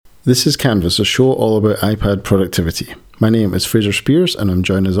This is Canvas, a show all about iPad productivity. My name is Fraser Spears, and I'm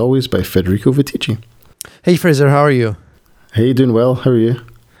joined as always by Federico Viticci. Hey Fraser, how are you? Hey, doing well. How are you?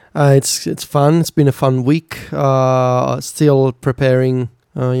 It's fun. It's been a fun week. Still preparing,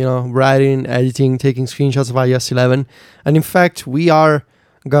 writing, editing, taking screenshots of iOS 11. And in fact, we are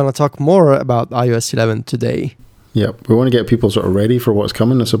going to talk more about iOS 11 today. Yep, we want to get people sort of ready for what's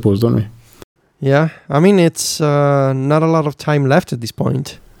coming, I suppose, don't we? Yeah, I mean, it's not a lot of time left at this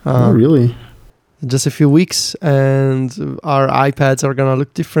point. Oh, really? Just a few weeks, and our iPads are going to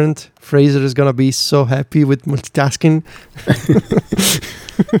look different. Fraser is going to be so happy with multitasking.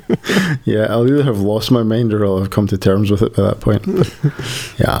 Yeah, I'll either have lost my mind or I'll have come to terms with it by that point.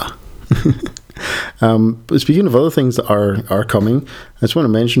 Yeah. But speaking of other things that are coming, I just want to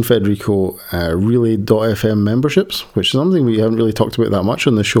mention, Federico, Relay.fm memberships, which is something we haven't really talked about that much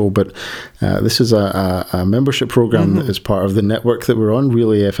on the show, but this is a membership program that is part of the network that we're on,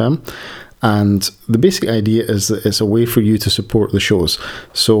 Relay FM. And the basic idea is that it's a way for you to support the shows.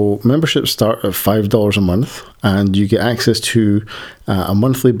 So memberships start at $5 a month, and you get access to a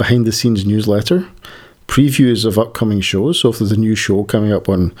monthly behind-the-scenes newsletter, previews of upcoming shows. So if there's a new show coming up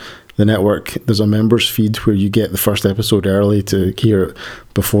on the network, there's a members feed where you get the first episode early to hear it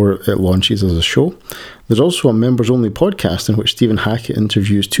before it launches as a show. There's also a members-only podcast in which Stephen Hackett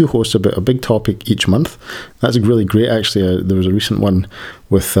interviews two hosts about a big topic each month. That's really great, actually. There was a recent one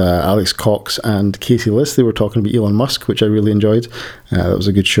with Alex Cox and Casey Liss. They were talking about Elon Musk, which I really enjoyed. That was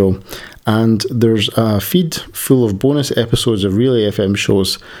a good show. And there's a feed full of bonus episodes of Relay FM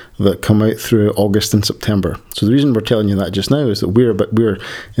shows that come out through August and September. So the reason we're telling you that just now is that we're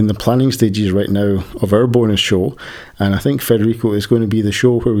in the planning stages right now of our bonus show. And I think Federico is going to be the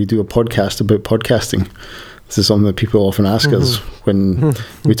show where we do a podcast about podcasting. This is something that people often ask us when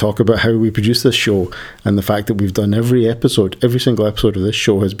we talk about how we produce this show, and the fact that we've done every single episode of this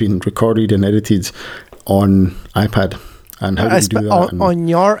show has been recorded and edited on iPad. And how do we do that? On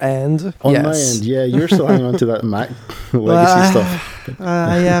your end, on yes. my end, yeah, you're still hanging on to that Mac legacy stuff.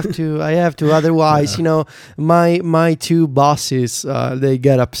 I have to. Otherwise, my two bosses, they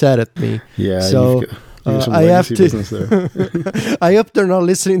get upset at me. Yeah, so I have to. Business there. I hope they're not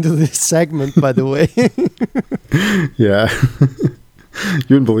listening to this segment, by the way. Yeah. You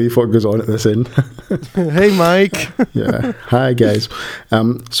wouldn't believe what goes on at this end. Hey, Mike. Yeah. Hi, guys.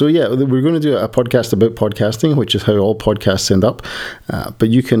 So, we're going to do a podcast about podcasting, which is how all podcasts end up. But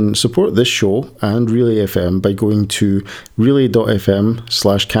you can support this show and Relay FM by going to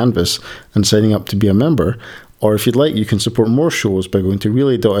relay.fm/canvas and signing up to be a member. Or if you'd like, you can support more shows by going to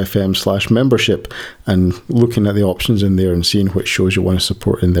relay.fm/membership and looking at the options in there and seeing which shows you want to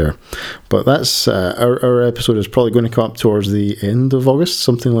support in there. But that's our episode is probably going to come up towards the end of August,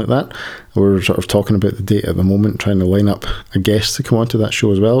 something like that. We're sort of talking about the date at the moment, trying to line up a guest to come onto that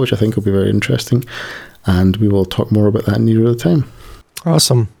show as well, which I think will be very interesting. And we will talk more about that nearer the time.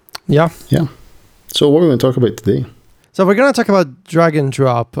 Awesome. Yeah. Yeah. So what are we going to talk about today? So we're going to talk about drag and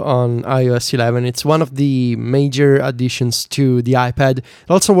drop on iOS 11. It's one of the major additions to the iPad. It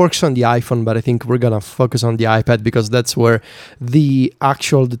also works on the iPhone, but I think we're going to focus on the iPad because that's where the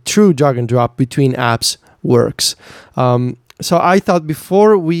true drag and drop between apps works. So I thought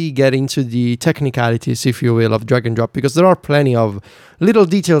before we get into the technicalities, if you will, of drag and drop, because there are plenty of little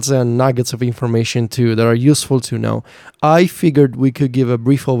details and nuggets of information too that are useful to know, I figured we could give a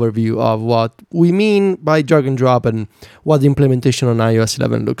brief overview of what we mean by drag and drop and what the implementation on iOS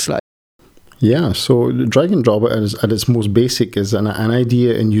 11 looks like. Yeah, so drag and drop at its most basic is an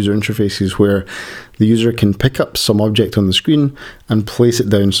idea in user interfaces where the user can pick up some object on the screen and place it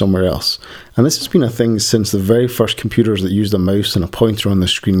down somewhere else. And this has been a thing since the very first computers that used a mouse and a pointer on the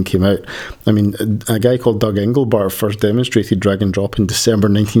screen came out. I mean, a guy called Doug Engelbart first demonstrated drag and drop in December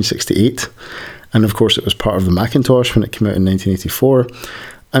 1968. And of course, it was part of the Macintosh when it came out in 1984.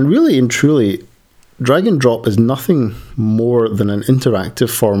 And really and truly, drag and drop is nothing more than an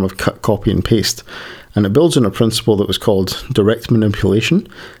interactive form of cut, copy, and paste. And it builds on a principle that was called direct manipulation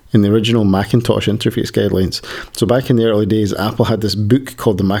in the original Macintosh interface guidelines. So back in the early days, Apple had this book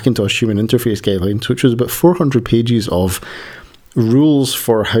called the Macintosh Human Interface Guidelines, which was about 400 pages of rules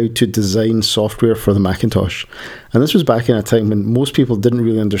for how to design software for the Macintosh. And this was back in a time when most people didn't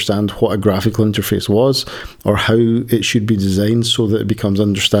really understand what a graphical interface was or how it should be designed so that it becomes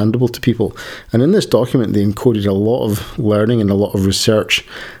understandable to people. And in this document, they encoded a lot of learning and a lot of research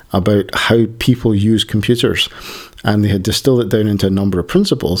about how people use computers. And they had distilled it down into a number of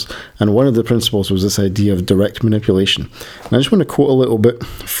principles. And one of the principles was this idea of direct manipulation. And I just want to quote a little bit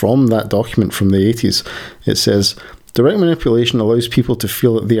from that document from the 80s. It says, Direct manipulation allows people to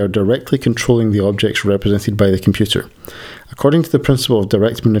feel that they are directly controlling the objects represented by the computer. According to the principle of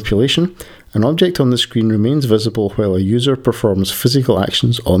direct manipulation, an object on the screen remains visible while a user performs physical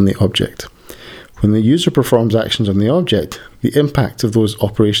actions on the object. When the user performs actions on the object, the impact of those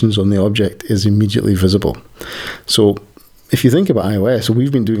operations on the object is immediately visible. So, if you think about iOS,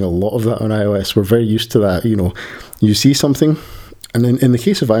 we've been doing a lot of that on iOS. We're very used to that. You see something, and then in the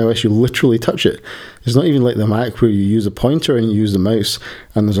case of iOS, you literally touch it. It's not even like the Mac where you use a pointer and you use the mouse,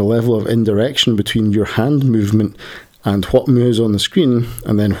 and there's a level of indirection between your hand movement and what moves on the screen,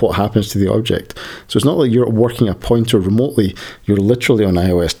 and then what happens to the object. So it's not like you're working a pointer remotely. You're literally on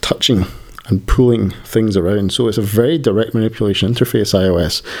iOS touching and pulling things around. So it's a very direct manipulation interface,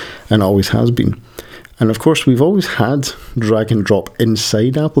 iOS, and always has been. And of course, we've always had drag and drop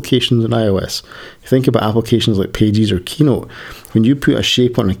inside applications in iOS. You think about applications like Pages or Keynote. When you put a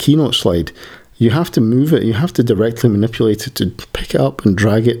shape on a Keynote slide, you have to move it, you have to directly manipulate it to pick it up and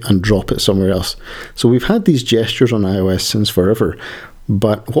drag it and drop it somewhere else. So we've had these gestures on iOS since forever.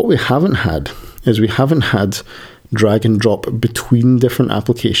 But what we haven't had is we haven't had drag and drop between different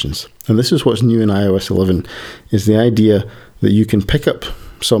applications. And this is what's new in iOS 11, is the idea that you can pick up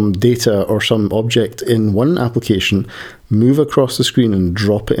some data or some object in one application, move across the screen and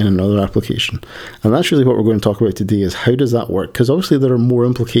drop it in another application. And that's really what we're going to talk about today, is how does that work? Because obviously there are more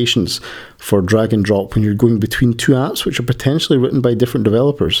implications for drag and drop when you're going between two apps which are potentially written by different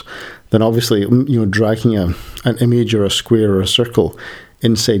developers than obviously dragging an image or a square or a circle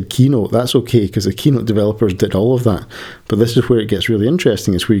inside Keynote. That's okay because the Keynote developers did all of that. But this is where it gets really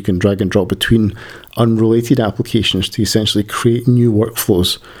interesting, is where you can drag and drop between unrelated applications to essentially create new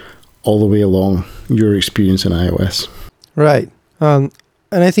workflows all the way along your experience in iOS. Right. And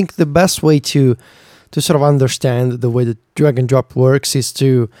I think the best way to sort of understand the way that drag and drop works is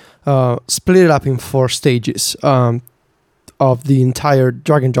to split it up in 4 stages of the entire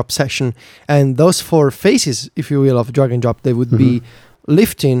drag and drop session. And those 4 phases, if you will, of drag and drop, they would be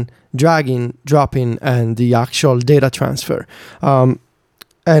lifting, dragging, dropping, and the actual data transfer.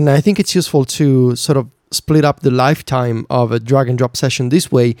 And I think it's useful to sort of split up the lifetime of a drag and drop session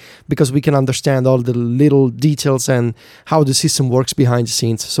this way, because we can understand all the little details and how the system works behind the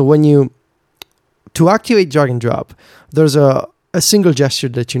scenes. So to activate drag and drop, there's a single gesture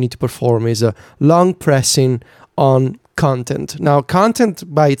that you need to perform, is a long pressing on content. Now, content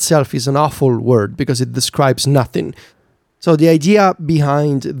by itself is an awful word because it describes nothing. So the idea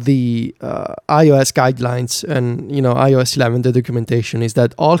behind the iOS guidelines and iOS 11, the documentation, is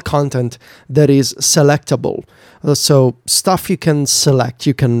that all content that is selectable, so stuff you can select,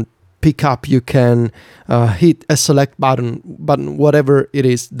 you can pick up, you can hit a select button, whatever it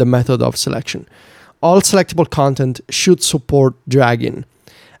is, the method of selection. All selectable content should support dragging,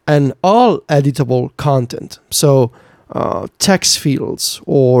 and all editable content, so text fields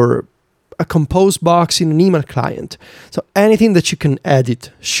or a compose box in an email client. So anything that you can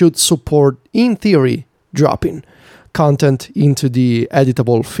edit should support, in theory, dropping content into the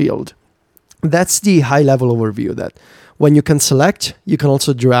editable field. That's the high-level overview, that when you can select, you can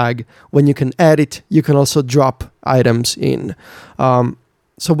also drag. When you can edit, you can also drop items in.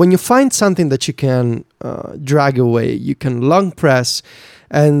 So when you find something that you can drag away, you can long press.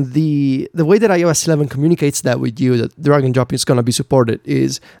 And the way that iOS 11 communicates that with you, that drag and drop is going to be supported,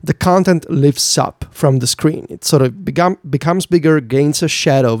 is the content lifts up from the screen. It sort of becomes bigger, gains a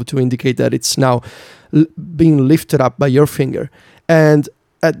shadow to indicate that it's now being lifted up by your finger. And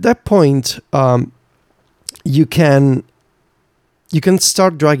at that point, you can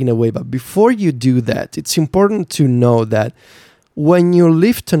start dragging away. But before you do that, it's important to know that when you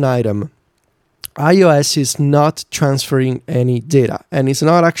lift an item, iOS is not transferring any data, and it's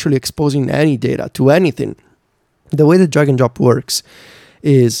not actually exposing any data to anything. The way that drag and drop works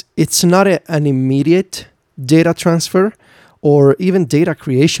is it's not an immediate data transfer or even data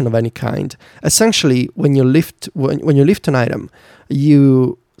creation of any kind. Essentially, when you lift an item,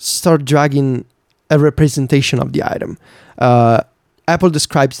 you start dragging a representation of the item. Apple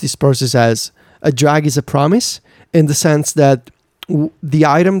describes this process as a drag is a promise, in the sense that the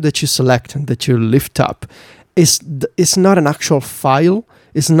item that you select and that you lift up is not an actual file.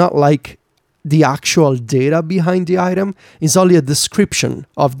 It's not like the actual data behind the item. It's only a description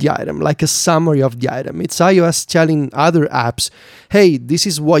of the item, like a summary of the item. It's iOS telling other apps, hey, this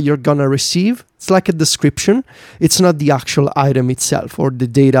is what you're gonna receive. It's like a description. It's not the actual item itself or the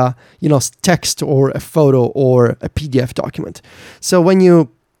data, text or a photo or a PDF document. So when you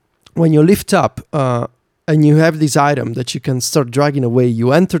lift up and you have this item that you can start dragging away,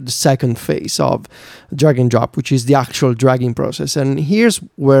 you enter the second phase of drag and drop, which is the actual dragging process. And here's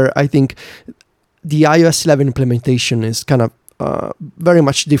where I think the iOS 11 implementation is kind of very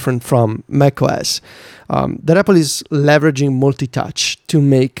much different from macOS. That Apple is leveraging multi-touch to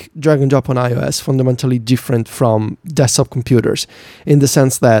make drag and drop on iOS fundamentally different from desktop computers, in the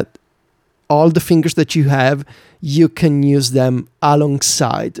sense that all the fingers that you have, you can use them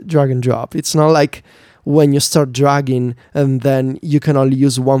alongside drag and drop. It's not like when you start dragging and then you can only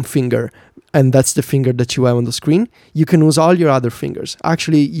use one finger, and that's the finger that you have on the screen. You can use all your other fingers.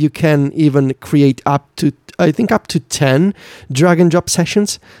 Actually, you can even create up to 10 drag and drop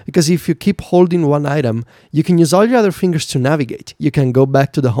sessions, because if you keep holding one item, you can use all your other fingers to navigate. You can go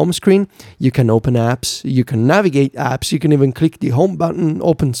back to the home screen, you can open apps, you can navigate apps, you can even click the home button,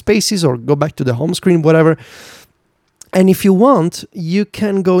 open spaces, or go back to the home screen, whatever. And if you want, you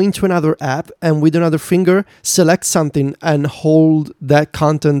can go into another app and with another finger, select something and hold that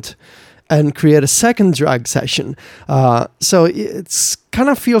content and create a second drag session. So it's kind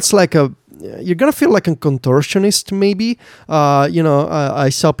of feels like you're gonna feel like a contortionist, maybe. I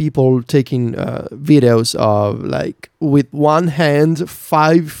saw people taking videos of like with one hand,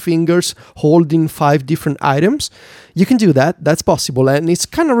 5 fingers holding 5 different items. You can do that. That's possible, and it's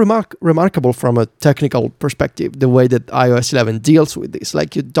kind of remarkable from a technical perspective, the way that iOS 11 deals with this.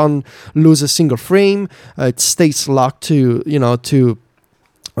 Like, you don't lose a single frame. It stays locked to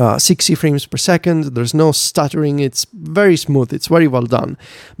 60 frames per second. There's no stuttering. It's very smooth. It's very well done,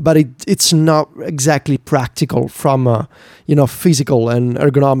 but it's not exactly practical from a physical and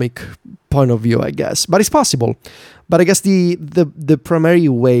ergonomic point of view, I guess. But it's possible. But I guess the primary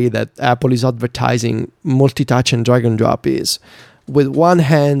way that Apple is advertising multi-touch and drag and drop is with one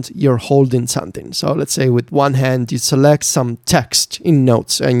hand you're holding something. So let's say with one hand you select some text in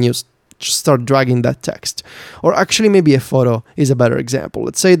Notes and you start dragging that text. Or actually, maybe a photo is a better example.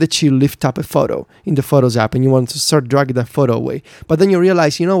 Let's say that you lift up a photo in the Photos app and you want to start dragging that photo away. But then you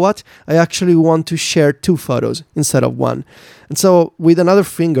realize, you know what? I actually want to share 2 photos instead of 1. And so with another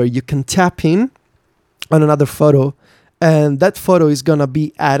finger, you can tap in on another photo, and that photo is going to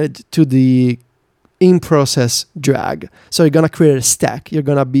be added to the in-process drag. So you're going to create a stack. You're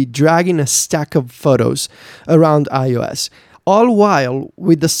going to be dragging a stack of photos around iOS. All while,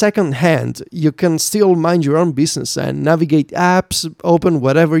 with the second hand, you can still mind your own business and navigate apps, open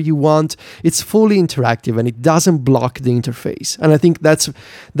whatever you want. It's fully interactive and it doesn't block the interface. And I think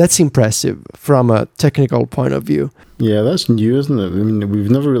that's impressive from a technical point of view. Yeah, that's new, isn't it? I mean, we've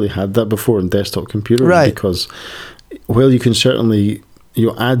never really had that before in desktop computers, right? Because while you can certainly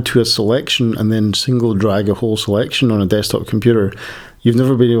add to a selection and then single drag a whole selection on a desktop computer, you've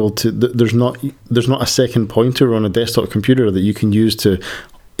never been able to. There's not a second pointer on a desktop computer that you can use to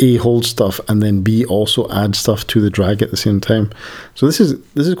A, hold stuff, and then B, also add stuff to the drag at the same time. So this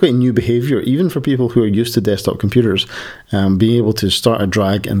is quite new behavior, even for people who are used to desktop computers, being able to start a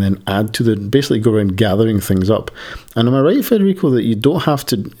drag and then add to basically go around gathering things up. And am I right, Federico, that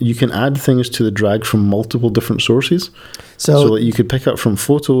you can add things to the drag from multiple different sources? So that you could pick up from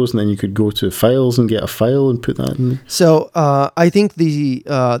photos and then you could go to files and get a file and put that in. So I think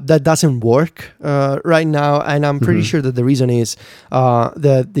that doesn't work right now, and I'm pretty sure that the reason is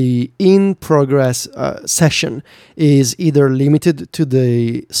that the in-progress session is either limited to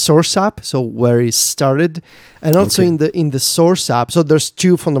the source app, so where it started, and also in the source app. So there's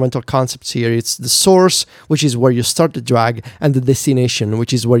 2 fundamental concepts here. It's the source, which is where you start the drag, and the destination,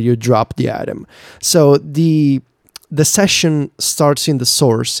 which is where you drop the item. So the session starts in the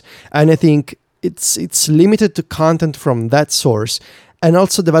source, and I think it's limited to content from that source, and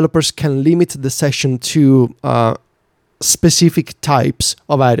also developers can limit the session to specific types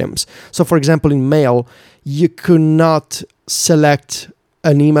of items. So for example, in Mail, you could not select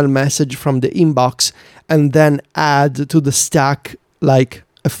an email message from the inbox and then add to the stack like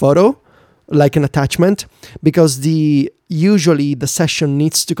a photo, like an attachment, because usually the session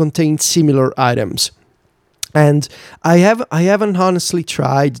needs to contain similar items. And I haven't honestly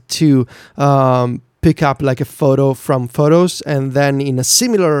tried to pick up like a photo from Photos and then in a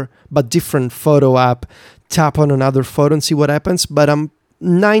similar but different photo app tap on another photo and see what happens. But I'm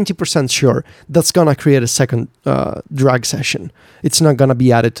 90% sure that's gonna create a second drag session. It's not gonna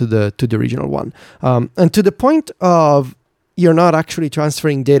be added to the original one. And to the point of you're not actually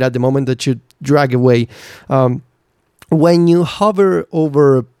transferring data at the moment that you drag away. When you hover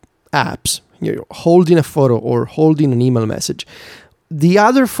over apps, you're holding a photo or holding an email message. The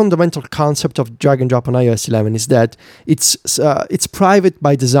other fundamental concept of drag and drop on iOS 11 is that it's private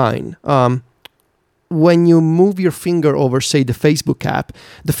by design. When you move your finger over, say, the Facebook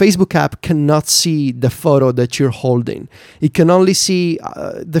app cannot see the photo that you're holding. It can only see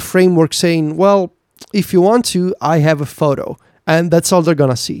the framework saying, well, if you want to, I have a photo. And that's all they're going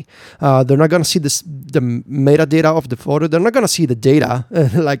to see. They're not going to see the metadata of the photo. They're not going to see the data,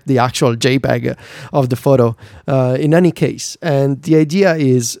 like the actual JPEG of the photo in any case. And the idea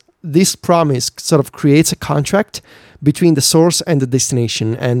is this promise sort of creates a contract between the source and the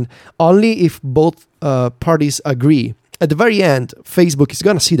destination. And only if both parties agree, at the very end, Facebook is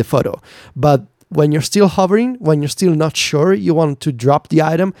going to see the photo. But when you're still hovering, when you're still not sure you want to drop the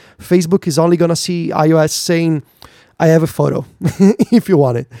item, Facebook is only going to see iOS saying, I have a photo if you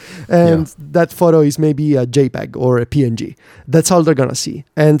want it. And that photo is maybe a JPEG or a PNG. That's all they're going to see.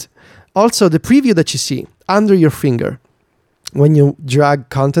 And also the preview that you see under your finger when you drag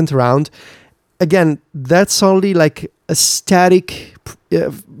content around, again, that's only like a static,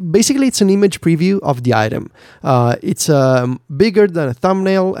 basically it's an image preview of the item. It's bigger than a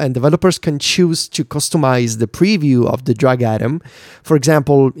thumbnail, and developers can choose to customize the preview of the drag item. For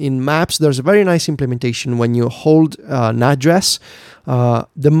example, in Maps, there's a very nice implementation when you hold an address.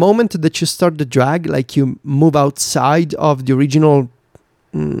 The moment that you start the drag, like you move outside of the original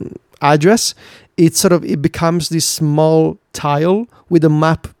address, it becomes this small tile with a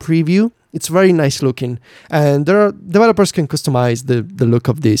map preview. It's very nice looking, and developers can customize the look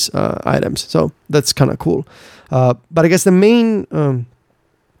of these items. So that's kind of cool. But I guess the main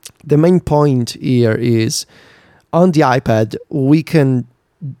point here is on the iPad we can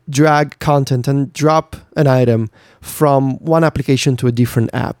drag content and drop an item from one application to a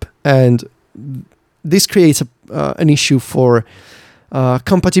different app, and this creates an issue for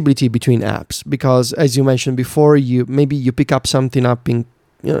compatibility between apps, because as you mentioned before, you pick up something up in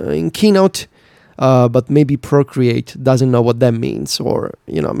Keynote, but maybe Procreate doesn't know what that means, or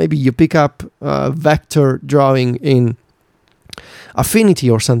maybe you pick up vector drawing in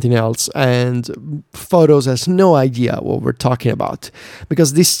Affinity or something else, and Photos has no idea what we're talking about,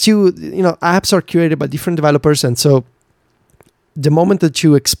 because these two apps are created by different developers, and so the moment that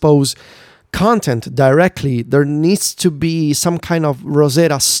you expose content directly, there needs to be some kind of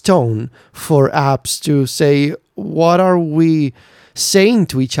Rosetta Stone for apps to say, what are we saying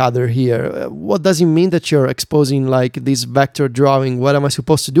to each other here? What does it mean that you're exposing like this vector drawing? What am I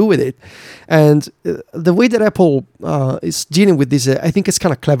supposed to do with it? And the way that Apple is dealing with this, I think it's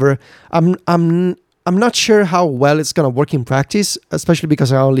kind of clever. I'm not sure how well it's going to work in practice, especially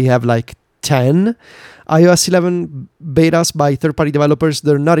because I only have like 10 iOS 11 betas by third-party developers.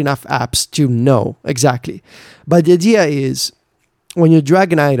 There are not enough apps to know exactly. But the idea is, when you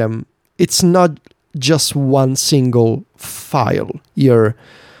drag an item, it's not just one single file you're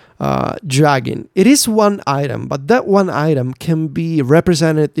dragging. It is one item, but that one item can be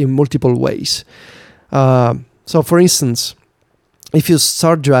represented in multiple ways. So for instance, if you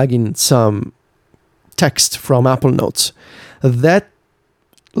start dragging some text from Apple Notes, that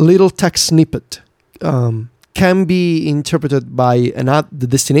little text snippet can be interpreted by the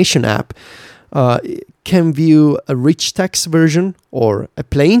destination app. Can view a rich text version or a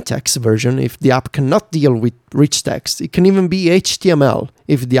plain text version if the app cannot deal with rich text. It can even be HTML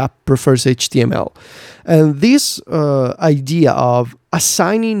if the app prefers HTML. And this idea of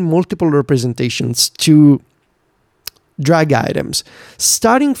assigning multiple representations to drag items,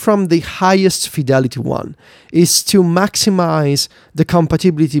 starting from the highest fidelity one, is to maximize the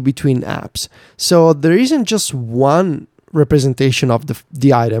compatibility between apps. So there isn't just one representation of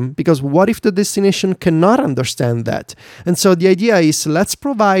the item, because what if the destination cannot understand that? And so the idea is, let's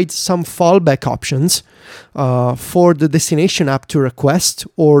provide some fallback options for the destination app to request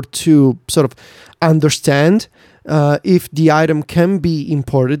or to sort of understand if the item can be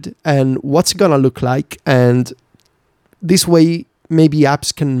imported and what's gonna look like. And this way maybe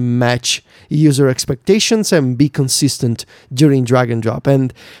apps can match user expectations and be consistent during drag and drop.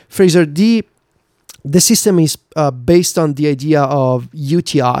 And Fraser, the system is based on the idea of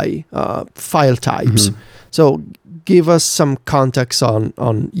UTI file types. Mm-hmm. So give us some context on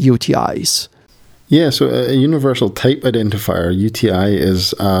UTIs. Yeah, so a universal type identifier, UTI,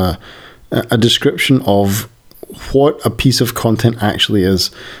 is a description of what a piece of content actually is.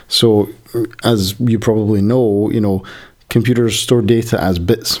 So as you probably know, computers store data as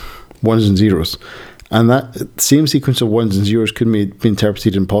bits, ones and zeros. And that same sequence of ones and zeros could be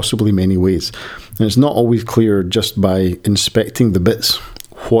interpreted in possibly many ways. And it's not always clear just by inspecting the bits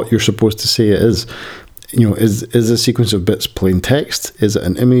what you're supposed to say it is. Is a sequence of bits plain text? Is it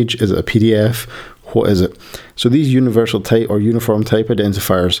an image? Is it a PDF? What is it? So these universal type or uniform type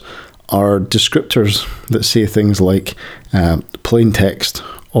identifiers are descriptors that say things like plain text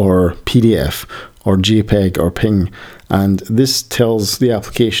or PDF or JPEG or PNG. And this tells the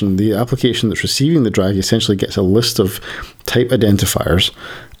application that's receiving the drag essentially gets a list of type identifiers,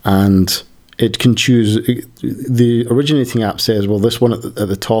 and it can choose. The originating app says, well, this one at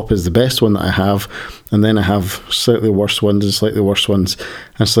the top is the best one that I have, and then I have slightly worse ones and slightly worse ones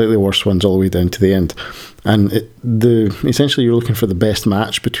and slightly worse ones all the way down to the end. And essentially you're looking for the best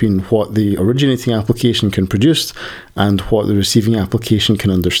match between what the originating application can produce and what the receiving application can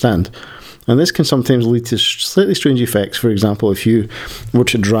understand. And this can sometimes lead to slightly strange effects. For example, if you were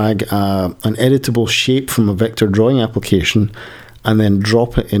to drag an editable shape from a vector drawing application and then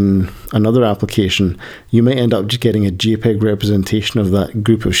drop it in another application, you might end up just getting a JPEG representation of that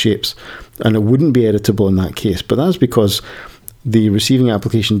group of shapes. And it wouldn't be editable in that case. But that's because the receiving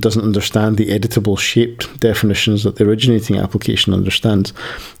application doesn't understand the editable shaped definitions that the originating application understands.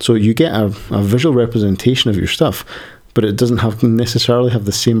 So you get a visual representation of your stuff, but it doesn't necessarily have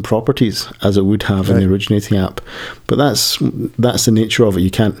the same properties as it would have in the originating app. But that's the nature of it.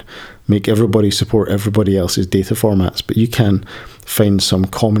 You can't make everybody support everybody else's data formats, but you can find some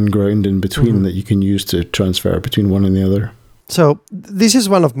common ground in between that you can use to transfer between one and the other. So this is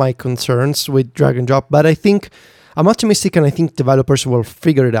one of my concerns with drag and drop, but I think I'm optimistic, and I think developers will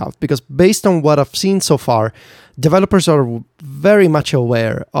figure it out, because based on what I've seen so far, developers are very much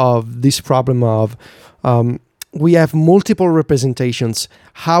aware of this problem of we have multiple representations.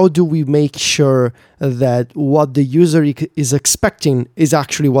 How do we make sure that what the user is expecting is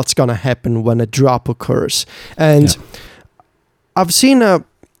actually what's going to happen when a drop occurs? And I've seen a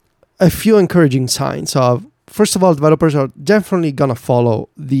few encouraging signs of, first of all, developers are definitely going to follow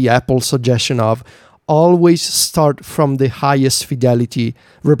the Apple suggestion of always start from the highest fidelity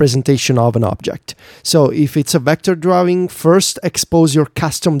representation of an object. So if it's a vector drawing, first expose your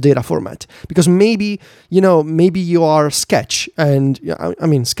custom data format, because maybe you are Sketch, and I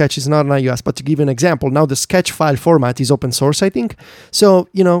mean, Sketch is not an iOS, but to give an example, now the Sketch file format is open source, I think. So,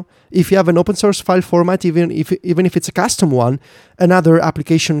 if you have an open source file format, even if it's a custom one, another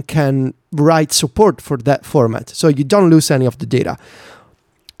application can write support for that format. So you don't lose any of the data.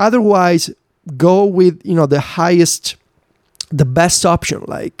 Otherwise, go with the best option,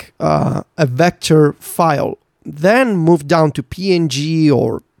 like a vector file. Then move down to PNG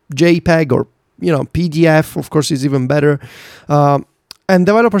or JPEG or PDF. Of course, is even better. And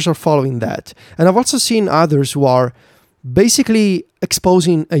developers are following that. And I've also seen others who are basically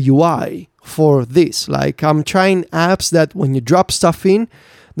exposing a UI for this. Like, I'm trying apps that when you drop stuff in,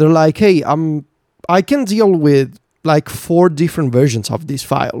 they're like, hey, I can deal with like 4 different versions of this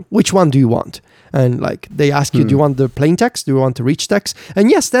file. Which one do you want? And like they ask you, do you want the plain text? Do you want the rich text? And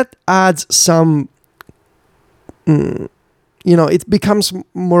yes, that adds some, it becomes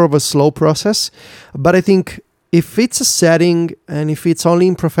more of a slow process. But I think if it's a setting and if it's only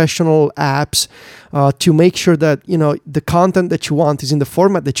in professional apps, to make sure that, the content that you want is in the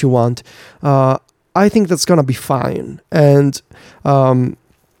format that you want, I think that's going to be fine. And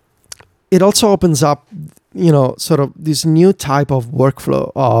it also opens up sort of this new type of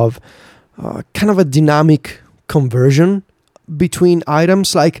workflow of kind of a dynamic conversion between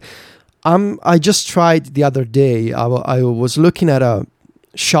items. Like, I just tried the other day, I was looking at a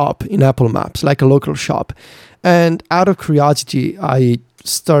shop in Apple Maps, like a local shop. And out of curiosity, I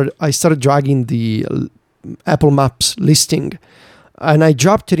started dragging the Apple Maps listing, and I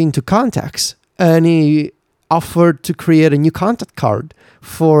dropped it into contacts, and he offered to create a new contact card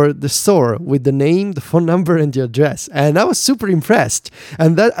for the store with the name, the phone number, and the address. And I was super impressed.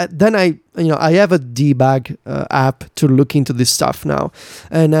 And then I have a debug app to look into this stuff now.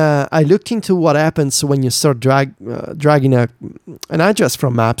 And I looked into what happens when you start dragging an address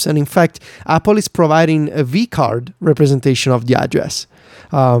from Maps. And in fact, Apple is providing a vCard representation of the address.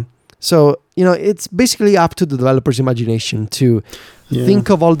 So, it's basically up to the developer's imagination to think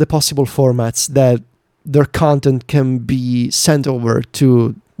of all the possible formats that their content can be sent over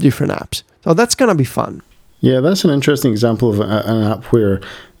to different apps. So that's going to be fun. Yeah, that's an interesting example of an app where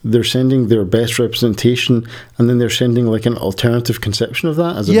they're sending their best representation, and then they're sending like an alternative conception of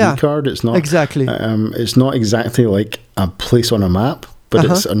that as a vCard. It's not exactly. It's not exactly like a place on a map, but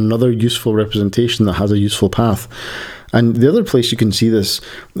it's another useful representation that has a useful path. And the other place you can see this,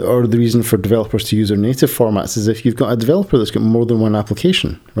 or the reason for developers to use their native formats, is if you've got a developer that's got more than one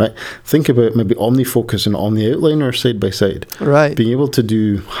application, right? Think about maybe OmniFocus and OmniOutliner side by side. Right. Being able to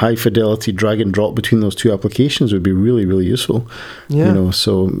do high fidelity drag and drop between those 2 applications would be really, really useful. Yeah.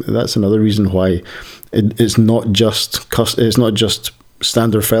 So that's another reason why it's not just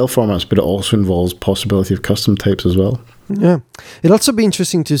standard file formats, but it also involves possibility of custom types as well. Yeah. It'll also be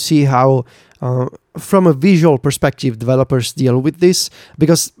interesting to see how, from a visual perspective, developers deal with this,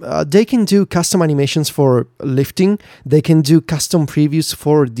 because they can do custom animations for lifting, they can do custom previews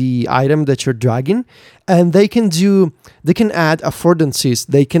for the item that you're dragging, and they can add affordances,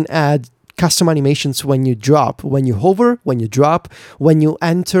 they can add custom animations when you drop, when you hover, when you drop, when you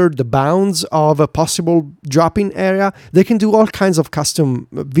enter the bounds of a possible dropping area. They can do all kinds of custom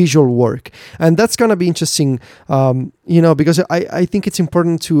visual work. And that's going to be interesting, because I think it's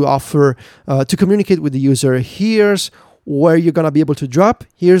important to offer, to communicate with the user. Here's where you're going to be able to drop.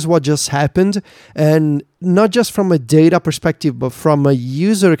 Here's what just happened. And not just from a data perspective, but from a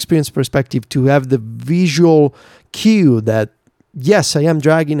user experience perspective, to have the visual cue that, yes, I am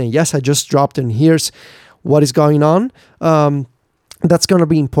dragging, and yes, I just dropped, and here's what is going on. That's going to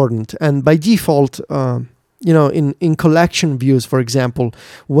be important. And by default, in collection views, for example,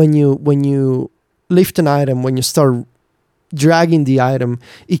 when you lift an item, when you start dragging the item,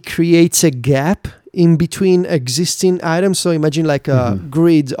 it creates a gap in between existing items. So imagine like a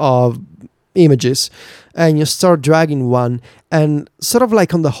grid of images, and you start dragging one, and sort of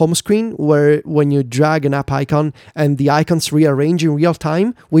like on the home screen, where when you drag an app icon and the icons rearrange in real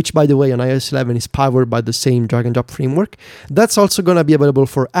time, which by the way on iOS 11 is powered by the same drag and drop framework, that's also going to be available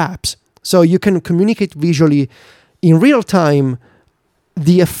for apps. So you can communicate visually in real time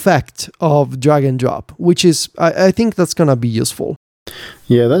the effect of drag and drop, which is, I think that's going to be useful.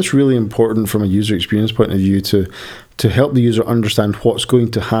 Yeah, that's really important from a user experience point of view to help the user understand what's going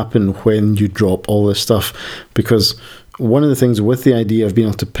to happen when you drop all this stuff. Because one of the things with the idea of being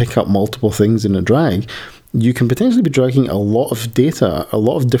able to pick up multiple things in a drag, you can potentially be dragging a lot of data, a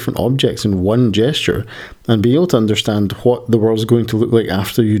lot of different objects in one gesture, and being able to understand what the world's going to look like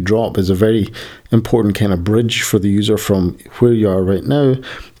after you drop is a very important kind of bridge for the user from where you are right now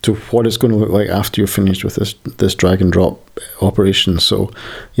to what it's going to look like after you're finished with this drag and drop operation. So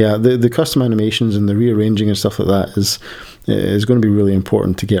yeah, the custom animations and the rearranging and stuff like that is going to be really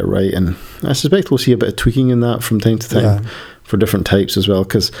important to get right. And I suspect we'll see a bit of tweaking in that from time to time. Yeah. For different types as well,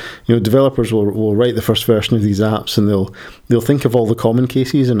 because developers will write the first version of these apps, and they'll think of all the common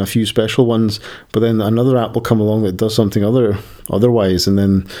cases and a few special ones, but then another app will come along that does something otherwise, and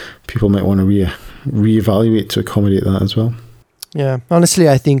then people might want to reevaluate to accommodate that as well. Yeah, honestly,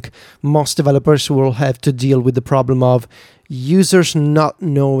 I think most developers will have to deal with the problem of users not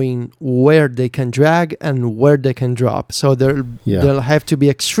knowing where they can drag and where they can drop. So they'll have to be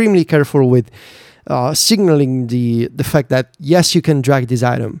extremely careful with signaling the fact that, yes, you can drag this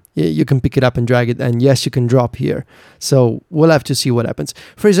item, you can pick it up and drag it, and yes, you can drop here. So we'll have to see what happens.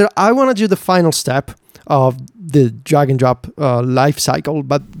 Fraser, I want to do the final step of the drag and drop life cycle,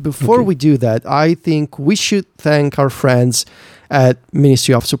 but before we do that, I think we should thank our friends at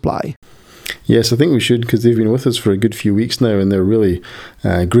Ministry of Supply. Yes, I think we should, because they've been with us for a good few weeks now, and they're really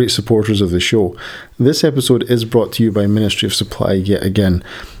great supporters of the show. This episode is brought to you by Ministry of Supply yet again.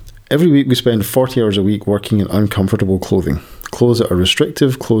 Every week we spend 40 hours a week working in uncomfortable clothing. Clothes that are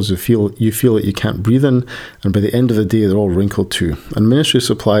restrictive, clothes you feel that you can't breathe in, and by the end of the day they're all wrinkled too. And Ministry of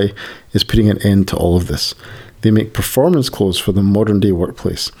Supply is putting an end to all of this. They make performance clothes for the modern day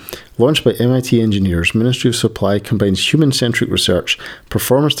workplace. Launched by MIT engineers, Ministry of Supply combines human-centric research,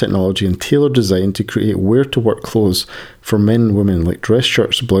 performance technology and tailored design to create wear-to-work clothes for men and women like dress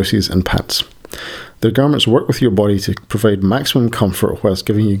shirts, blouses and pants. Their garments work with your body to provide maximum comfort whilst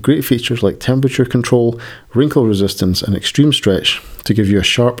giving you great features like temperature control, wrinkle resistance and extreme stretch to give you a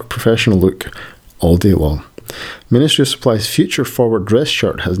sharp, professional look all day long. Ministry of Supply's future-forward dress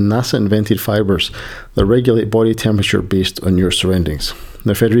shirt has NASA-invented fibres that regulate body temperature based on your surroundings.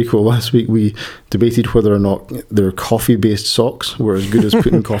 Now, Federico, last week we debated whether or not their coffee-based socks were as good as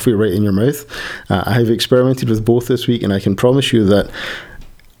putting coffee right in your mouth. I have experimented with both this week, and I can promise you that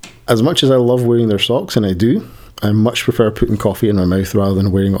as much as I love wearing their socks, and I do, I much prefer putting coffee in my mouth rather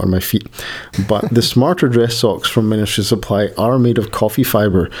than wearing it on my feet. But the smarter dress socks from Ministry of Supply are made of coffee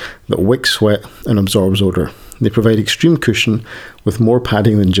fibre that wicks sweat and absorbs odour. They provide extreme cushion with more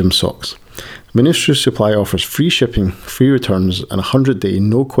padding than gym socks. Ministry of Supply offers free shipping, free returns, and a 100-day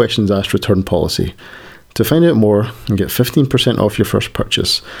no questions asked return policy. To find out more and get 15% off your first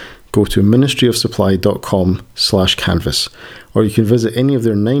purchase, go to ministryofsupply.com/canvas, or you can visit any of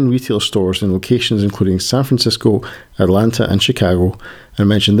their 9 retail stores in locations including San Francisco, Atlanta and Chicago, and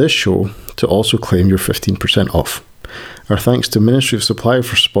mention this show to also claim your 15% off. Our thanks to Ministry of Supply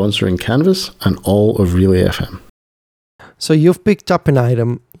for sponsoring Canvas and all of Relay FM. So you've picked up an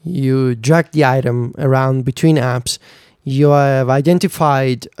item, you drag the item around between apps, you have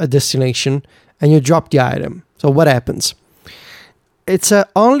identified a destination, and you drop the item. So what happens? It's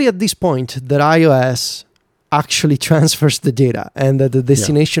only at this point that iOS actually transfers the data, and that the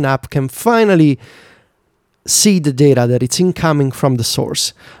destination app can finally see the data that it's incoming from the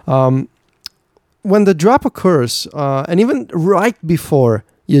source. When the drop occurs, and even right before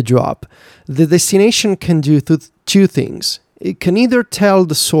you drop, the destination can do two things. It can either tell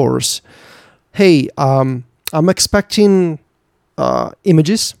the source hey, I'm expecting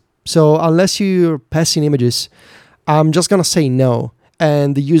images. So unless you're passing images, I'm just going to say no.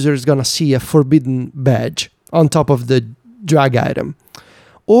 And the user is going to see a forbidden badge on top of the drag item.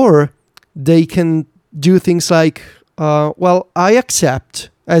 Or they can do things like, I accept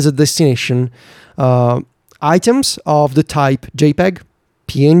as a destination items of the type JPEG,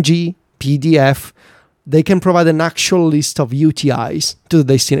 PNG, PDF. They can provide an actual list of UTIs to the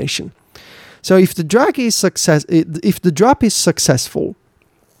destination. So if the drop is successful,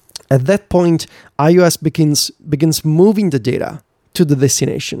 at that point, iOS begins moving the data to the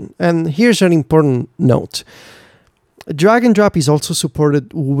destination. And here's an important note. Drag and drop is also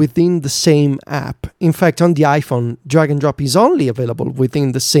supported within the same app. In fact, on the iPhone, drag and drop is only available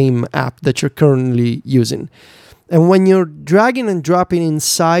within the same app that you're currently using. And when you're dragging and dropping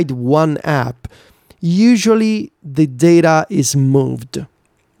inside one app, usually the data is moved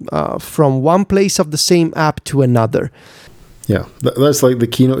from one place of the same app to another. Yeah, that's like the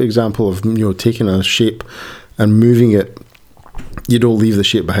Keynote example of taking a shape and moving it. You don't leave the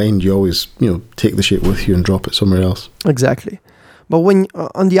shape behind. You always take the shape with you and drop it somewhere else. Exactly. But when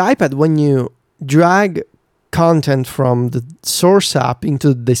on the iPad, when you drag content from the source app into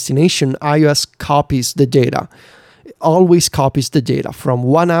the destination, iOS copies the data. It always copies the data from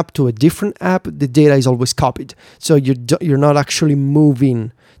one app to a different app. The data is always copied. So you're not actually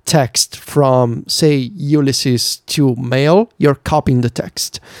moving text from, say, Ulysses to Mail. You're copying the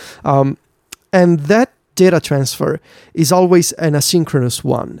text. And that data transfer is always an asynchronous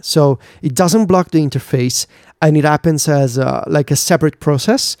one. So it doesn't block the interface, and it happens as like a separate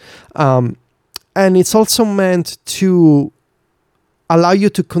process. And it's also meant to allow you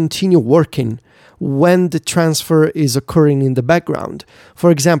to continue working when the transfer is occurring in the background. For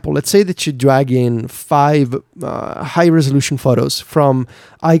example, let's say that you drag in 5 high-resolution photos from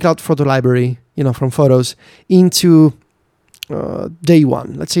iCloud Photo Library, from Photos, into day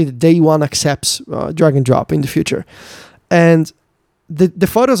one. Let's say that day one accepts drag and drop in the future. And the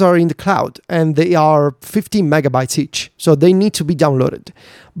photos are in the cloud, and they are 15 megabytes each. So they need to be downloaded.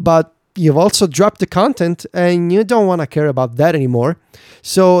 But you've also dropped the content, and you don't want to care about that anymore.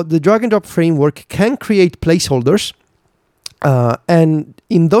 So the drag and drop framework can create placeholders. And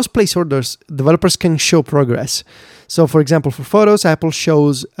in those placeholders, developers can show progress. So for example, for photos, Apple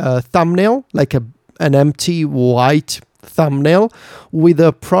shows a thumbnail, like an empty white thumbnail with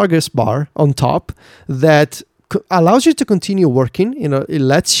a progress bar on top that allows you to continue working. It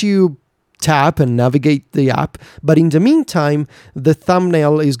lets you tap and navigate the app, but in the meantime, the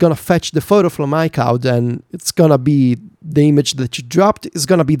thumbnail is going to fetch the photo from iCloud, and it's going to be the image that you dropped is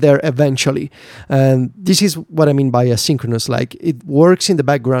going to be there eventually. And this is what I mean by asynchronous. Like, it works in the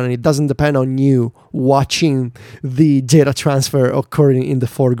background, and it doesn't depend on you watching the data transfer occurring in the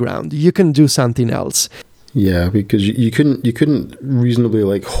foreground. You can do something else. Yeah, because you couldn't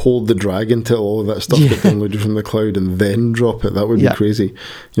reasonably hold the drag until all of that stuff got downloaded from the cloud and then drop it. That would be crazy.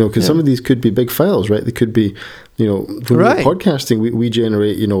 Because some of these could be big files, right? They could be, when we're podcasting, we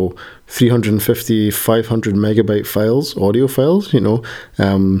generate, 350, 500 megabyte files, audio files,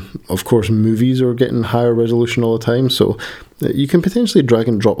 Of course, movies are getting higher resolution all the time. So you can potentially drag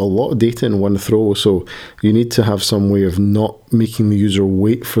and drop a lot of data in one throw. So you need to have some way of not making the user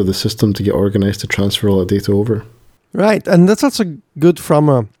wait for the system to get organized to transfer all that data over. Right. And that's also good from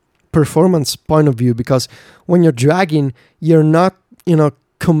a performance point of view, because when you're dragging, you're not,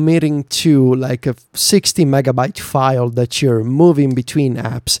 committing to like a 60 megabyte file that you're moving between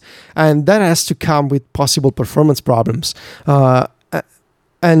apps. And that has to come with possible performance problems.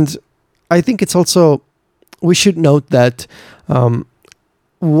 And I think it's also, we should note that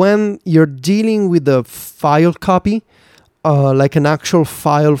when you're dealing with a file copy, like an actual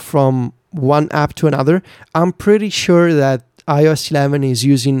file from one app to another, I'm pretty sure that iOS 11 is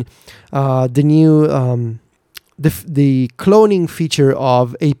using the new the cloning feature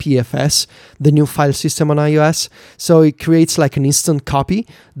of APFS, the new file system on iOS. So it creates like an instant copy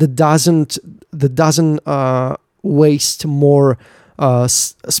that doesn't waste more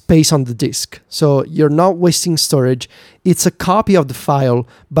space on the disk. So you're not wasting storage. It's a copy of the file,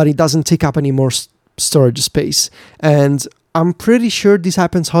 but it doesn't take up any more storage space. And I'm pretty sure this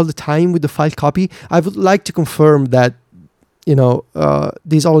happens all the time with the file copy. I would like to confirm that,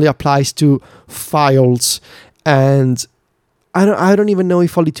 this only applies to files, and I don't even know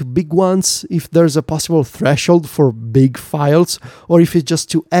if only to big ones, if there's a possible threshold for big files, or if it's just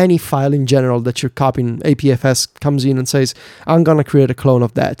to any file in general that you're copying. APFS comes in and says, I'm going to create a clone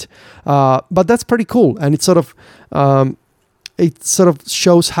of that. But that's pretty cool. And it sort of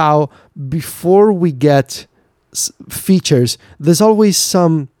shows how before we get features, there's always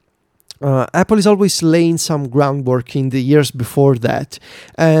some Apple is always laying some groundwork in the years before that.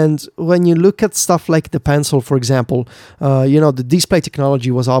 And when you look at stuff like the Pencil, for example, the display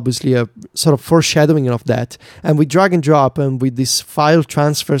technology was obviously a sort of foreshadowing of that. And with drag and drop and with these file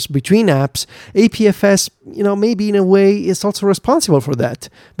transfers between apps, APFS, maybe in a way is also responsible for that,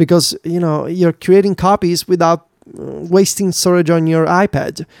 because, you're creating copies without wasting storage on your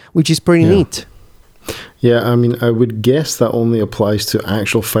iPad, which is pretty neat. Yeah, I mean, I would guess that only applies to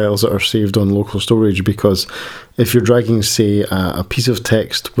actual files that are saved on local storage, because if you're dragging, say, a piece of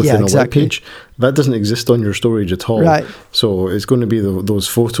text within a web page, that doesn't exist on your storage at all. Right. So it's going to be those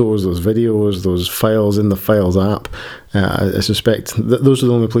photos, those videos, those files in the Files app. I suspect those are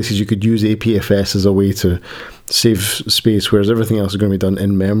the only places you could use APFS as a way to save space, whereas everything else is going to be done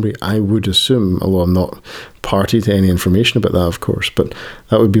in memory, I would assume, although I'm not party to any information about that, of course, but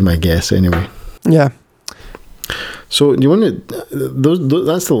that would be my guess anyway. Yeah. So you want to?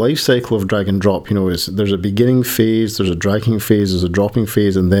 That's the life cycle of drag and drop. There's a beginning phase, there's a dragging phase, there's a dropping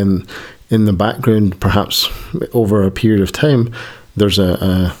phase, and then in the background, perhaps over a period of time, there's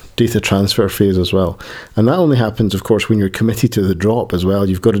a data transfer phase as well. And that only happens, of course, when you're committed to the drop as well.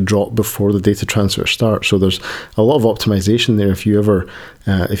 You've got to drop before the data transfer starts. So there's a lot of optimization there. If you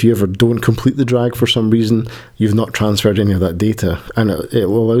ever don't complete the drag for some reason, you've not transferred any of that data. And it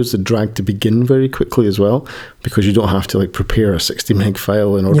allows the drag to begin very quickly as well, because you don't have to prepare a 60 meg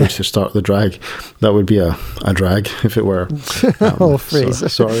file in order to start the drag. That would be a drag if it were.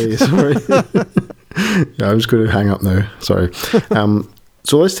 Phrase. Sorry. Yeah, I was going to hang up now. Sorry.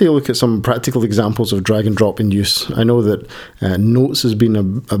 So let's take a look at some practical examples of drag and drop in use. I know that Notes has been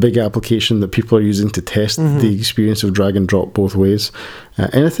a big application that people are using to test the experience of drag and drop both ways.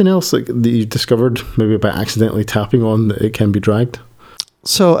 Anything else that you discovered, maybe by accidentally tapping on, that it can be dragged?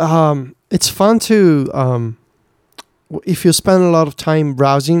 So it's fun to, if you spend a lot of time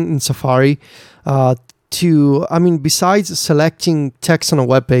browsing in Safari, besides selecting text on a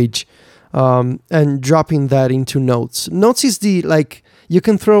web page, and dropping that into Notes. Notes is you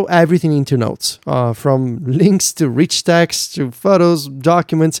can throw everything into Notes, from links to rich text to photos,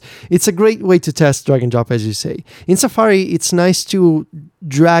 documents. It's a great way to test drag and drop, as you say. In Safari, it's nice to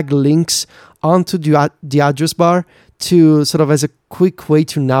drag links onto the address bar to sort of as a quick way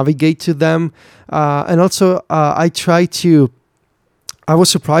to navigate to them. And also, I was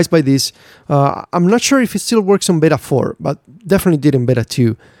surprised by this. I'm not sure if it still works on Beta 4, but definitely did in Beta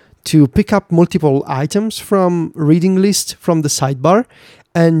 2. To pick up multiple items from reading list from the sidebar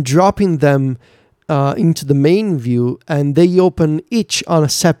and dropping them into the main view, and they open each on a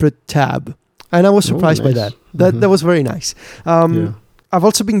separate tab. And I was surprised by that. That was very nice. I've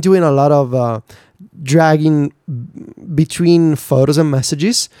also been doing a lot of dragging between photos and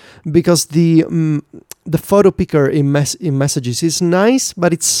messages, because the photo picker in messages is nice,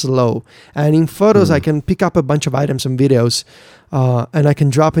 but it's slow. And in photos, I can pick up a bunch of items and videos, and I can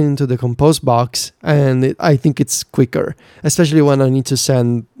drop it into the compose box, and I think it's quicker, especially when I need to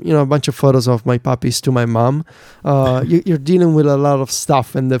send a bunch of photos of my puppies to my mom. You're dealing with a lot of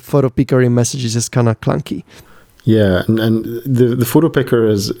stuff, and the photo picker in messages is kind of clunky. Yeah, and the photo picker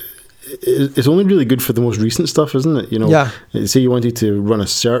it's only really good for the most recent stuff, isn't it? Say you wanted to run a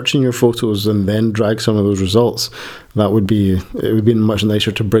search in your photos and then drag some of those results. It would be much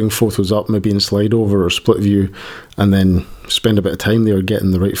nicer to bring photos up, maybe in slide over or split view, and then spend a bit of time there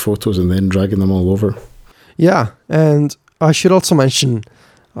getting the right photos and then dragging them all over. Yeah, and I should also mention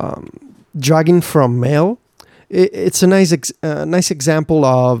dragging from mail. It's a nice example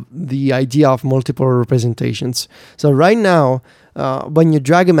of the idea of multiple representations. So right now, when you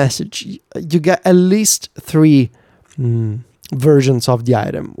drag a message, you get at least 3 versions of the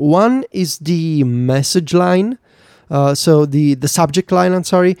item. One is the message line, so the subject line, I'm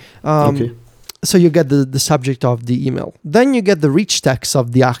sorry. Okay. So you get the subject of the email. Then you get the rich text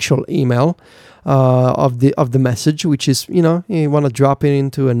of the actual email, of the message, which is, you want to drop it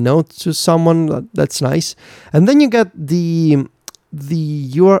into a note to someone. That's nice. And then you get the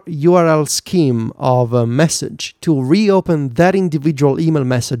URL scheme of a message to reopen that individual email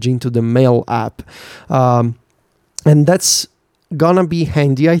message into the mail app. And that's gonna be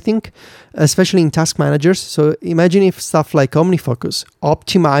handy, I think, especially in task managers. So imagine if stuff like OmniFocus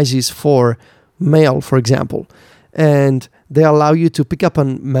optimizes for mail, for example, and they allow you to pick up a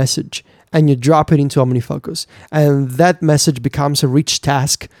message and you drop it into OmniFocus. And that message becomes a rich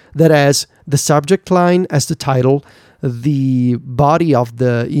task that has the subject line as the title, the body of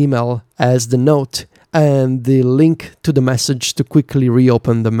the email as the note, and the link to the message to quickly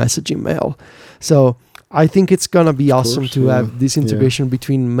reopen the messaging mail. So I think it's going to be awesome to have this integration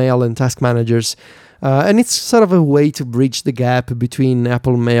between mail and task managers. And it's sort of a way to bridge the gap between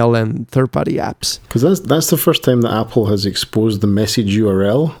Apple Mail and third-party apps. Because that's the first time that Apple has exposed the message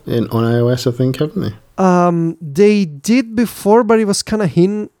URL on iOS, I think, haven't they? They did before, but it was kind of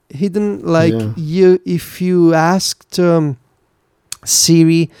hidden. Like if you asked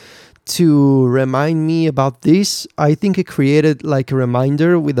Siri to remind me about this, I think it created like a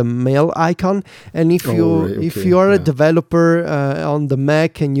reminder with a mail icon. And if you are a developer on the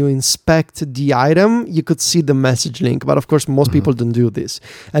Mac and you inspect the item, you could see the message link. But of course, most people don't do this.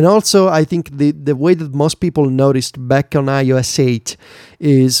 And also, I think the way that most people noticed back on iOS 8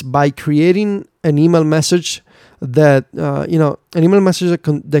 is by creating an email message that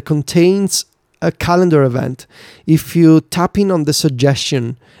that contains a calendar event. If you tap in on the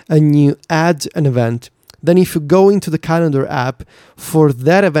suggestion and you add an event, then if you go into the calendar app for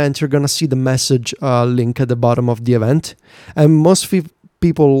that event, you're going to see the message link at the bottom of the event. And most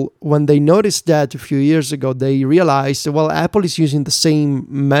people, when they noticed that a few years ago, they realized, well, Apple is using the same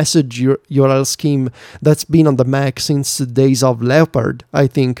message URL scheme that's been on the Mac since the days of Leopard. I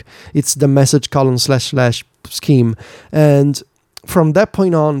think it's the message : / scheme. And from that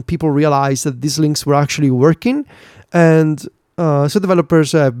point on, people realized that these links were actually working. And so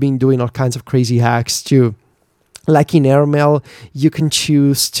developers have been doing all kinds of crazy hacks too. Like in AirMail, you can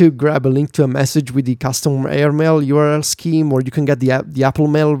choose to grab a link to a message with the custom AirMail URL scheme, or you can get the Apple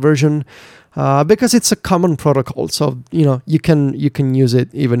Mail version because it's a common protocol. So you can use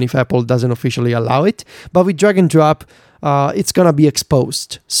it even if Apple doesn't officially allow it. But with drag and drop, it's gonna be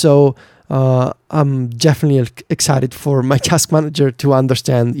exposed. So I'm definitely excited for my task manager to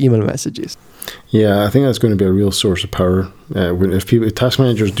understand email messages. Yeah, I think that's going to be a real source of power if task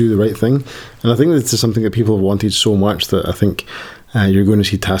managers do the right thing. And I think this is something that people have wanted so much that I think you're going to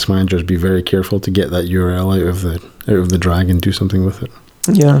see task managers be very careful to get that URL out of the drag and do something with it.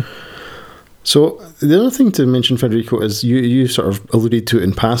 Yeah. So the other thing to mention, Federico, is you sort of alluded to it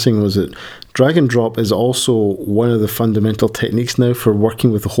in passing, was that drag and drop is also one of the fundamental techniques now for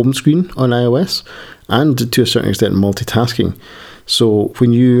working with the home screen on iOS and to a certain extent multitasking. So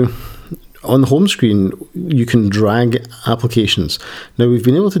when on the home screen, you can drag applications. Now, we've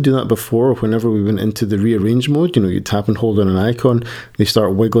been able to do that before whenever we went into the rearrange mode. You tap and hold on an icon, they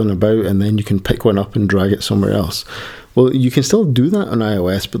start wiggling about, and then you can pick one up and drag it somewhere else. Well, you can still do that on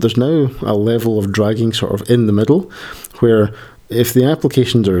iOS, but there's now a level of dragging sort of in the middle, where if the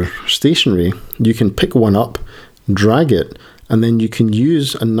applications are stationary, you can pick one up, drag it, and then you can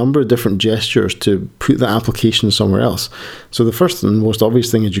use a number of different gestures to put the application somewhere else. So the first and most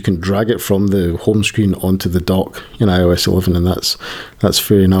obvious thing is you can drag it from the home screen onto the dock in iOS 11, and that's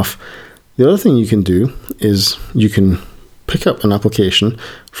fair enough. The other thing you can do is you can pick up an application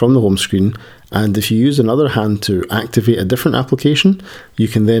from the home screen, and if you use another hand to activate a different application, you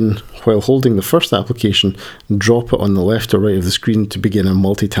can then, while holding the first application, drop it on the left or right of the screen to begin a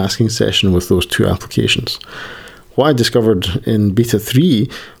multitasking session with those two applications. What I discovered in Beta 3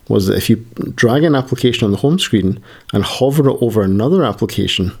 was that if you drag an application on the home screen and hover it over another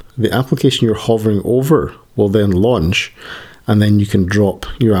application, the application you're hovering over will then launch, and then you can drop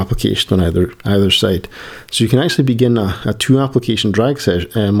your application on either side. So you can actually begin a two-application drag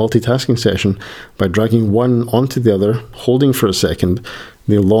multitasking session by dragging one onto the other, holding for a second,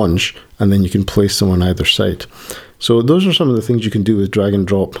 they launch, and then you can place them on either side. So those are some of the things you can do with drag and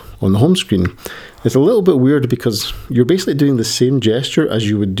drop on the home screen. It's a little bit weird because you're basically doing the same gesture as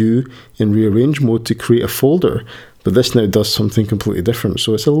you would do in rearrange mode to create a folder, but this now does something completely different.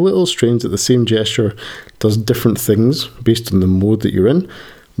 So it's a little strange that the same gesture does different things based on the mode that you're in,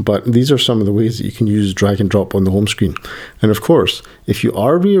 but these are some of the ways that you can use drag and drop on the home screen. And of course, if you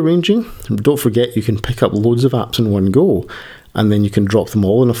are rearranging, don't forget you can pick up loads of apps in one go, and then you can drop them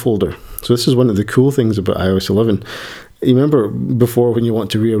all in a folder. So this is one of the cool things about iOS 11. You remember before when you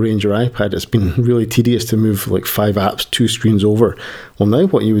want to rearrange your iPad, it's been really tedious to move like 5 apps 2 screens over. Well, now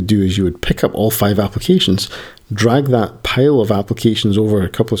what you would do is you would pick up all 5 applications, drag that pile of applications over a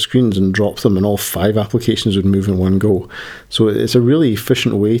couple of screens and drop them, and all 5 applications would move in one go. So it's a really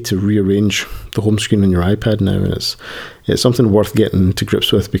efficient way to rearrange the home screen on your iPad now, and it's something worth getting to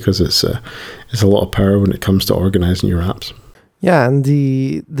grips with because it's a lot of power when it comes to organizing your apps. Yeah, and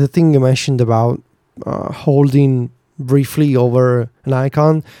the thing you mentioned about holding briefly over an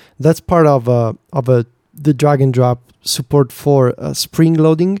icon, that's part of the drag and drop support for spring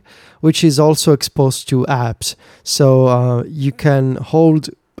loading, which is also exposed to apps. So you can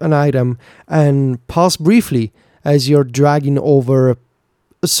hold an item and pause briefly as you're dragging over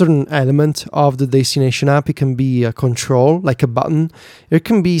a certain element of the destination app. It can be a control, like a button. It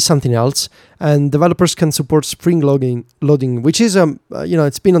can be something else. And developers can support Spring loading, which is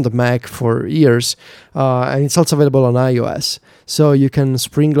it's been on the Mac for years, and it's also available on iOS. So you can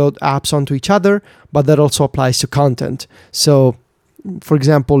Spring load apps onto each other, but that also applies to content. So, for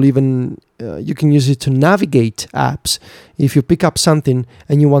example, even you can use it to navigate apps. If you pick up something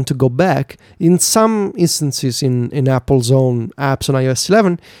and you want to go back, in some instances in Apple's own apps on iOS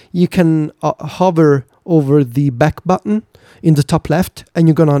 11, you can hover over the back button in the top left, and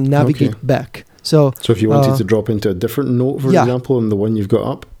you're going to navigate back. So if you wanted to drop into a different note, for example, than the one you've got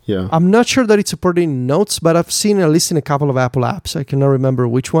up, I'm not sure that it's supported in Notes, but I've seen at least in a couple of Apple apps. I cannot remember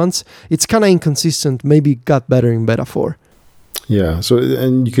which ones. It's kind of inconsistent. Maybe it got better in Beta 4. Yeah, so,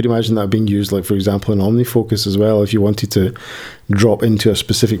 and you could imagine that being used, like, for example, in OmniFocus as well. If you wanted to drop into a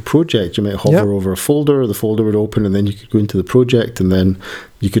specific project, you might hover over a folder, the folder would open, and then you could go into the project, and then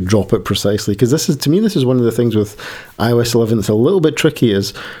you could drop it precisely. Because this is one of the things with iOS 11 that's a little bit tricky,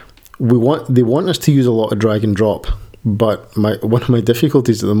 is they want us to use a lot of drag and drop, but one of my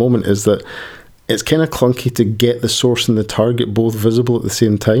difficulties at the moment is that it's kind of clunky to get the source and the target both visible at the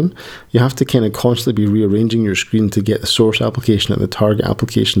same time. You have to kind of constantly be rearranging your screen to get the source application and the target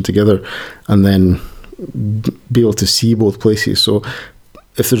application together, and then be able to see both places. So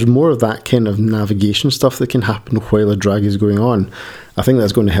if there's more of that kind of navigation stuff that can happen while a drag is going on, I think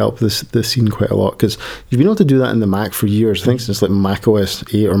that's going to help this scene quite a lot, because you've been able to do that in the Mac for years. I think since like Mac OS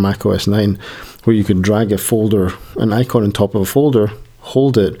 8 or Mac OS 9, where you could drag a folder, an icon on top of a folder,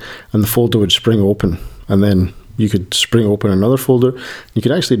 hold it, and the folder would spring open, and then you could spring open another folder. You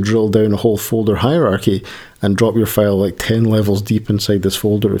could actually drill down a whole folder hierarchy and drop your file like 10 levels deep inside this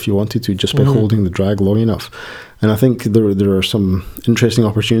folder if you wanted to, just by holding the drag long enough. And I think there are some interesting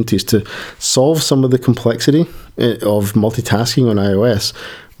opportunities to solve some of the complexity of multitasking on iOS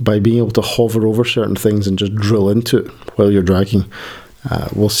by being able to hover over certain things and just drill into it while you're dragging.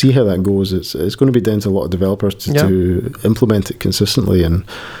 We'll see how that goes. It's going to be down to a lot of developers to implement it consistently, and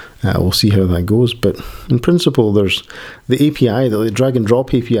we'll see how that goes. But in principle, there's the API, the drag and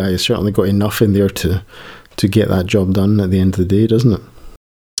drop API, has certainly got enough in there to get that job done at the end of the day, doesn't it?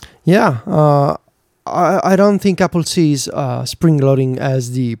 Yeah, I don't think Apple sees Spring loading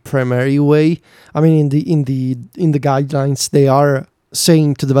as the primary way. I mean, in the guidelines, they are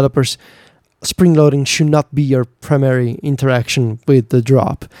saying to developers, Spring loading should not be your primary interaction with the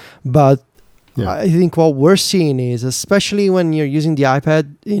drop. But I think what we're seeing is, especially when you're using the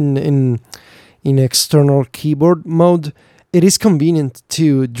iPad in external keyboard mode, it is convenient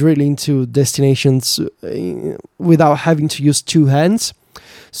to drill into destinations without having to use two hands.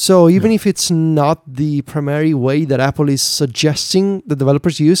 So even if it's not the primary way that Apple is suggesting the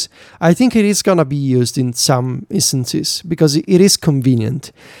developers use, I think it is going to be used in some instances because it is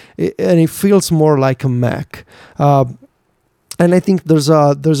convenient and it feels more like a Mac. And I think there's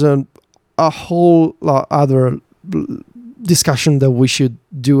a whole other discussion that we should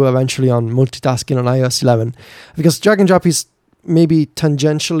do eventually on multitasking on iOS 11, because drag and drop is maybe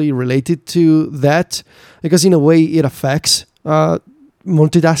tangentially related to that, because in a way it affects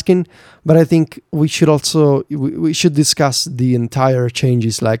multitasking, but I think we should also we should discuss the entire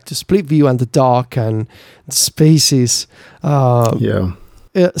changes, like the split view and the dock and the spaces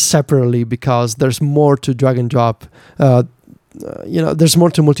separately, because there's more to drag and drop. There's more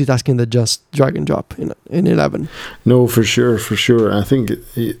to multitasking than just drag and drop in 11. No, for sure. I think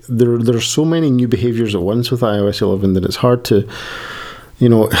there are so many new behaviors at once with iOS 11 that it's hard to,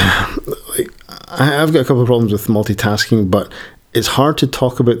 I've got a couple of problems with multitasking, but it's hard to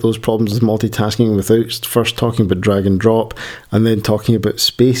talk about those problems with multitasking without first talking about drag and drop and then talking about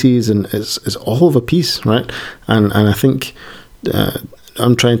spaces, and it's all of a piece, right? And I think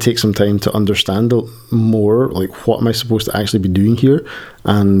I'm trying to take some time to understand more, like, what am I supposed to actually be doing here?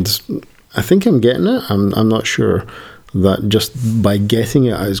 And I think I'm getting it. I'm not sure that just by getting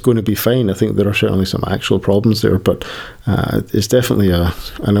it is going to be fine. I think there are certainly some actual problems there, but it's definitely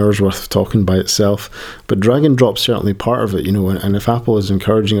an hour's worth of talking by itself. But drag and drop's certainly part of it, and if Apple is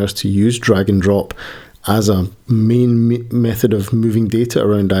encouraging us to use drag and drop as a main method of moving data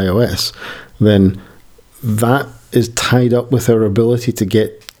around iOS, then that is tied up with our ability to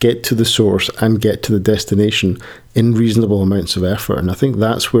get to the source and get to the destination in reasonable amounts of effort. And I think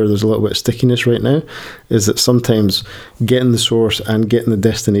that's where there's a little bit of stickiness right now, is that sometimes getting the source and getting the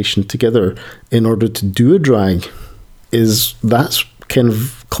destination together in order to do a drag that's kind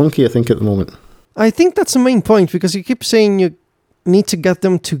of clunky, I think, at the moment. I think that's the main point, because you keep saying you need to get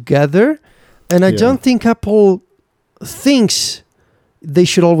them together, and I don't think Apple thinks they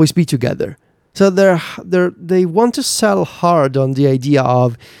should always be together. So they want to sell hard on the idea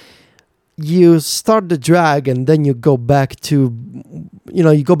of you start the drag and then you go back to,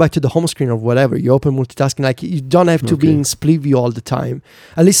 you go back to the home screen or whatever. You open multitasking, like you don't have to be in split view all the time.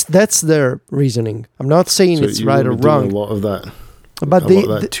 At least that's their reasoning. I'm not saying so it's right or wrong. A lot of that. But a lot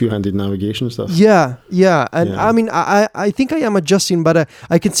of that two-handed navigation stuff. Yeah. And I mean, I think I am adjusting, but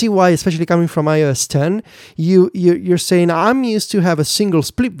I can see why, especially coming from iOS 10, you're saying I'm used to have a single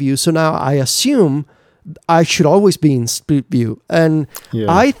split view, so now I assume I should always be in split view. And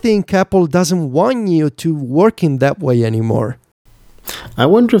I think Apple doesn't want you to work in that way anymore. I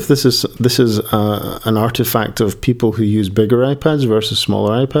wonder if this is an artifact of people who use bigger iPads versus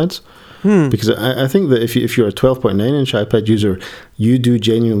smaller iPads. Because I think that if you're a 12.9-inch iPad user, you do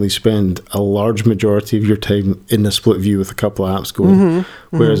genuinely spend a large majority of your time in the split view with a couple of apps going.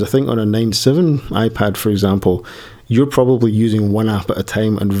 Whereas I think on a 9.7 iPad, for example, you're probably using one app at a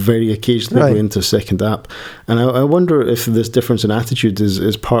time and very occasionally going into a second app. And I wonder if this difference in attitude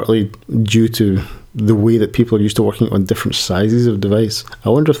is partly due to the way that people are used to working on different sizes of device. I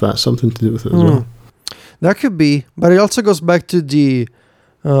wonder if that's something to do with it as well. That could be. But it also goes back to the...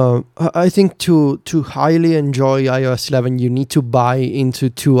 I think to highly enjoy iOS 11, you need to buy into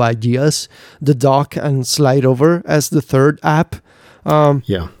two ideas, the dock and Slide Over as the third app,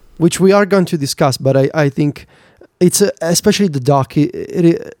 which we are going to discuss, but I think it's especially the dock,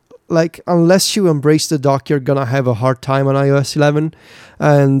 like unless you embrace the dock, you're going to have a hard time on iOS 11,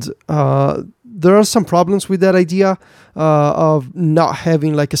 and there are some problems with that idea of not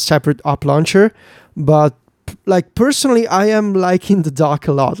having like a separate app launcher, but like personally, I am liking the dock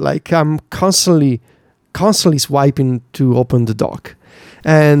a lot. Like I'm constantly swiping to open the dock,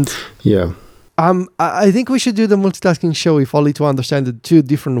 and I think we should do the multitasking show if only to understand the two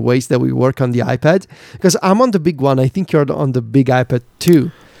different ways that we work on the iPad. Because I'm on the big one, I think you're on the big iPad too.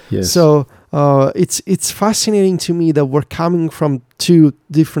 Yes. So it's fascinating to me that we're coming from two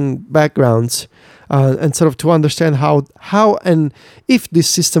different backgrounds. And sort of to understand how and if this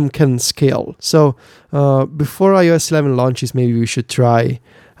system can scale. So before iOS 11 launches, maybe we should try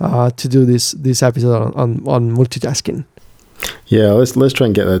to do this episode on multitasking. Yeah, let's try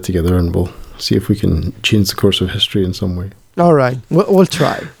and get that together, and we'll see if we can change the course of history in some way. All right, we'll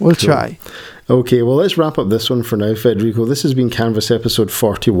try. We'll try. Okay, well, let's wrap up this one for now, Federico. This has been Canvas episode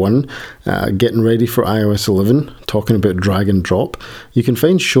 41, getting ready for iOS 11, talking about drag and drop. You can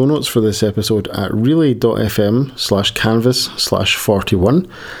find show notes for this episode at relay.fm/canvas/41.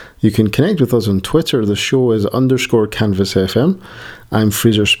 You can connect with us on Twitter. The show is _CanvasFM. I'm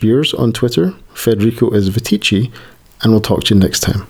Fraser Spears on Twitter. Federico is Vitici, and we'll talk to you next time.